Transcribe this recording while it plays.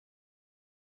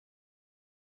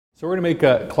So we're going to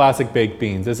make classic baked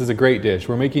beans. This is a great dish.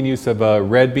 We're making use of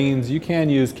red beans. You can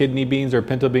use kidney beans or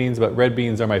pinto beans, but red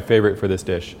beans are my favorite for this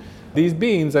dish. These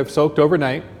beans I've soaked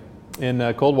overnight in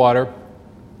cold water,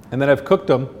 and then I've cooked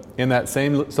them in that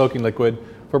same soaking liquid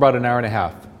for about an hour and a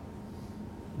half.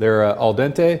 They're al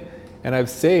dente, and I've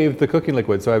saved the cooking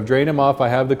liquid. So I've drained them off. I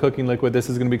have the cooking liquid. This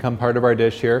is going to become part of our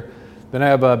dish here. Then I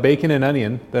have bacon and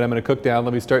onion that I'm going to cook down.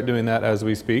 Let me start doing that as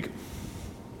we speak.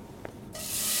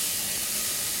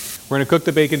 We're going to cook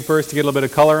the bacon first to get a little bit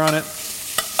of color on it.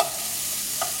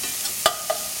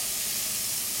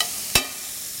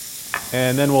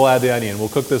 And then we'll add the onion. We'll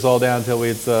cook this all down until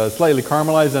it's slightly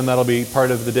caramelized, and that'll be part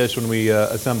of the dish when we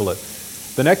assemble it.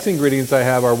 The next ingredients I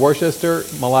have are Worcester,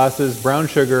 molasses, brown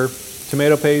sugar,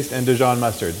 tomato paste, and Dijon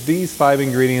mustard. These 5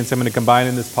 ingredients I'm going to combine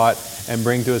in this pot and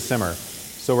bring to a simmer.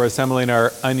 So we're assembling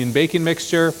our onion bacon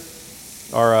mixture,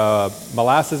 our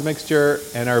molasses mixture,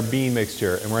 and our bean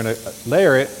mixture. And we're going to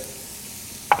layer it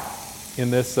in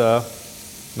this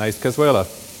nice cazuela.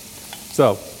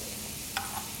 So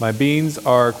my beans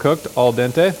are cooked al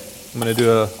dente. I'm going to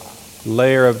do a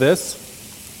layer of this.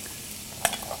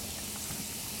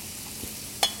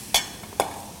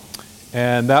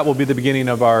 And that will be the beginning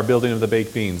of our building of the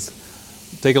baked beans.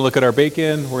 Take a look at our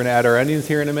bacon. We're going to add our onions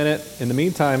here in a minute. In the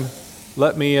meantime,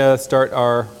 let me start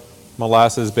our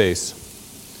molasses base.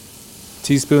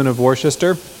 Teaspoon of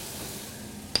Worcester,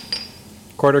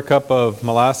 1/4 cup of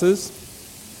molasses,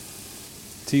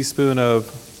 teaspoon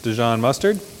of Dijon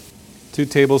mustard, 2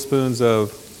 tablespoons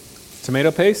of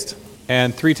tomato paste,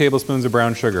 and 3 tablespoons of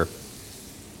brown sugar.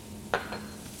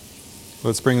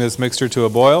 Let's bring this mixture to a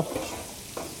boil.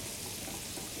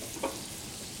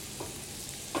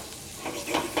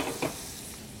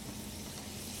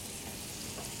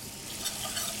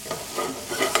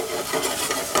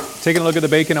 Taking a look at the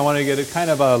bacon, I want to get it kind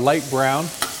of a light brown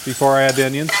before I add the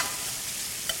onions.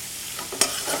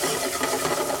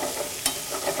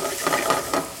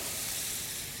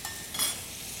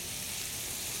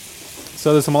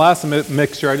 So this molasses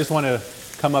mixture, I just want to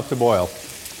come up to boil.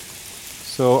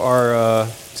 So our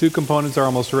 2 components are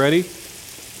almost ready.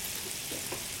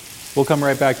 We'll come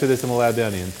right back to this and we'll add the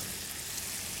onions.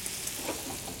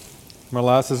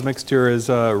 Molasses mixture is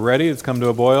ready. It's come to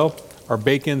a boil. Our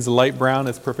bacon's light brown.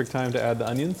 It's perfect time to add the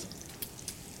onions.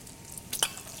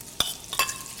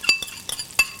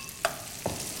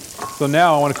 So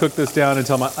now I want to cook this down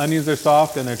until my onions are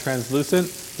soft and they're translucent.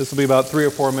 This will be about 3 or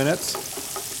 4 minutes.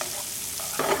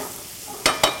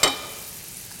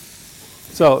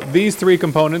 So these 3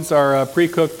 components are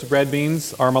pre-cooked red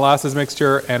beans, our molasses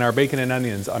mixture, and our bacon and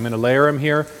onions. I'm going to layer them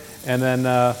here, and then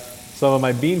some of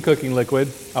my bean cooking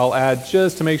liquid I'll add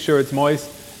just to make sure it's moist,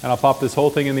 and I'll pop this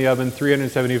whole thing in the oven,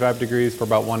 375 degrees for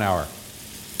about 1 hour.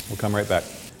 We'll come right back.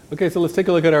 Okay, so let's take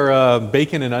a look at our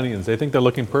bacon and onions. I think they're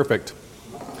looking perfect.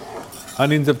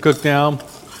 Onions have cooked down,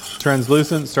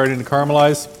 translucent, starting to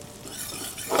caramelize.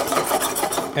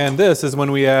 And this is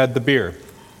when we add the beer.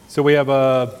 So we have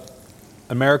a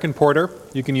American Porter.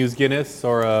 You can use Guinness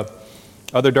or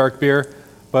other dark beer.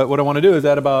 But what I want to do is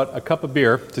add about a cup of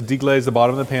beer to deglaze the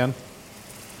bottom of the pan.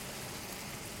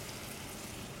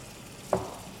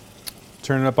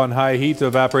 Turn it up on high heat to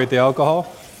evaporate the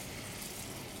alcohol.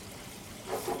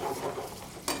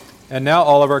 And now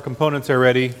all of our components are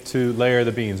ready to layer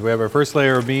the beans. We have our first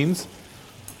layer of beans.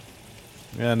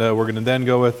 And we're going to then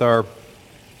go with our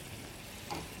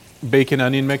bacon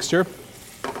onion mixture.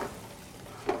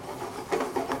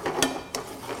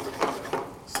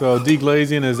 So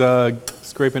deglazing is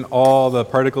scraping all the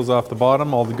particles off the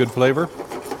bottom, all the good flavor.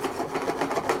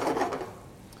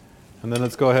 And then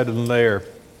let's go ahead and layer.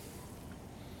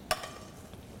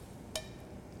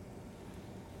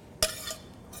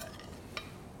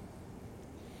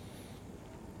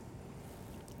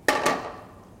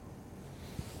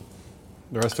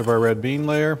 The rest of our red bean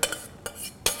layer.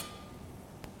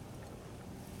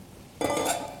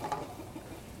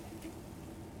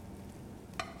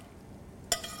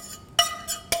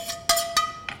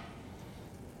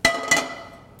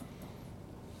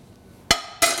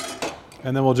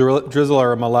 And then we'll drizzle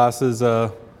our molasses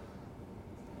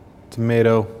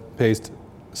tomato paste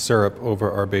syrup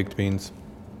over our baked beans.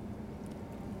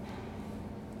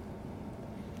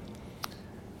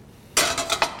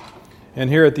 And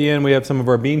here at the end we have some of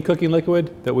our bean cooking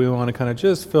liquid that we want to kind of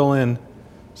just fill in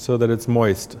so that it's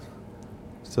moist,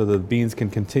 so the beans can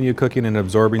continue cooking and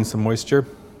absorbing some moisture.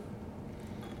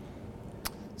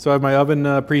 So I have my oven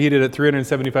preheated at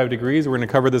 375 degrees. We're going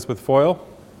to cover this with foil.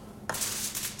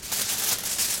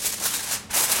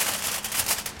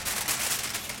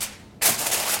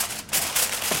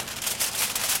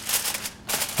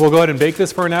 We'll go ahead and bake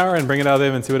this for an hour and bring it out of the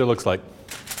oven and see what it looks like.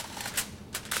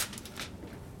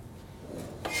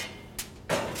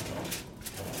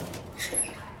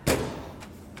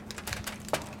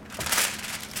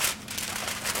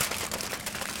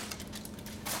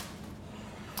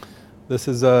 This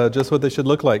is just what they should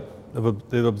look like.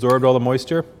 They've absorbed all the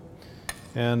moisture,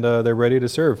 and they're ready to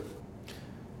serve.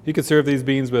 You could serve these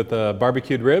beans with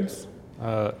barbecued ribs,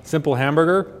 simple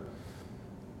hamburger,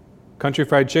 country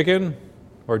fried chicken,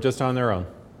 or just on their own.